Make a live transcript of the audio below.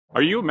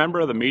Are you a member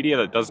of the media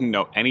that doesn't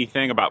know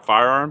anything about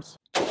firearms?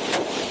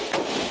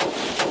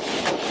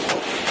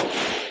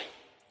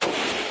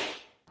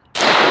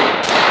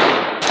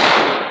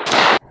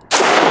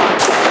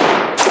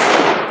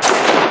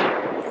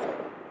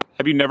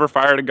 Have you never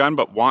fired a gun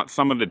but want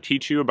someone to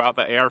teach you about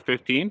the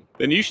AR-15?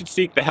 Then you should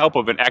seek the help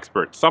of an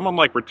expert, someone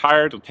like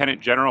retired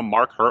Lieutenant General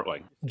Mark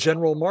Hertling.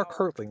 General Mark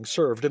Hertling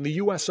served in the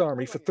U.S.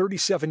 Army for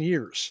 37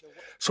 years,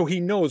 so he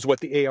knows what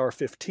the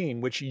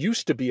AR-15, which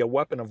used to be a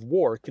weapon of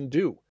war, can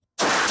do.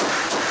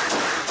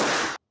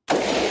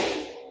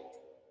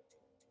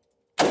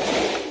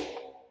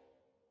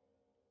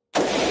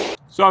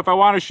 So if I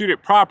want to shoot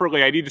it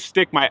properly, I need to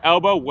stick my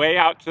elbow way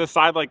out to the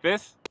side like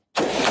this?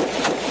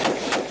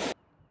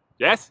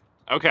 Yes?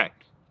 Okay.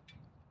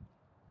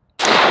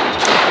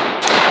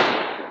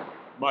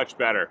 Much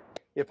better.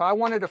 If I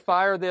wanted to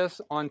fire this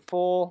on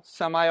full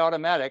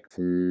semi-automatic,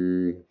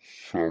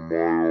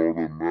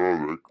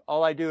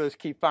 all I do is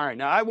keep firing.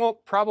 Now, I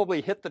won't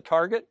probably hit the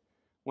target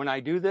when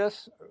I do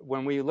this,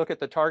 when we look at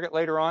the target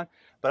later on,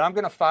 but I'm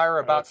going to fire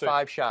about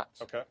 5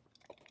 shots. Okay.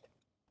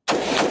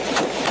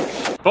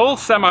 Full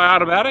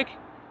semi-automatic?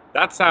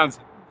 That sounds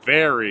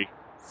very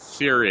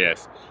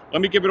serious.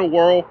 Let me give it a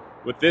whirl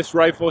with this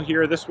rifle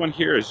here. This one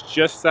here is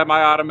just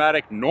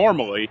semi-automatic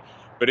normally,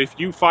 but if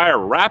you fire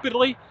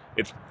rapidly,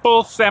 it's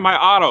full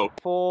semi-auto.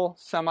 Full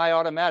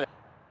semi-automatic.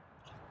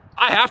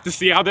 I have to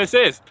see how this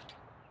is.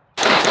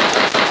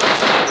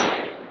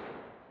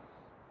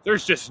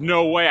 There's just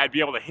no way I'd be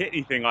able to hit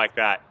anything like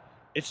that.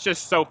 It's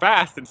just so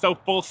fast and so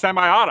full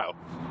semi-auto.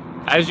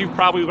 As you've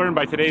probably learned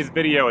by today's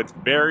video, it's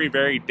very,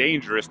 very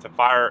dangerous to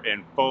fire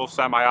in full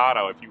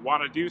semi-auto. If you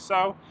want to do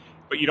so,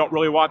 but you don't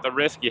really want the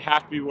risk, you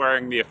have to be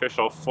wearing the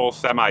official full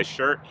semi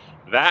shirt.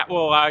 That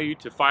will allow you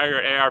to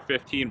fire your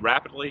AR-15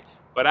 rapidly,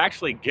 but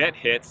actually get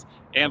hits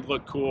and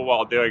look cool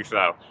while doing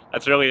so.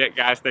 That's really it,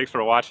 guys. Thanks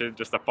for watching.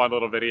 Just a fun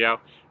little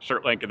video.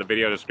 Shirt link in the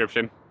video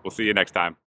description. We'll see you next time.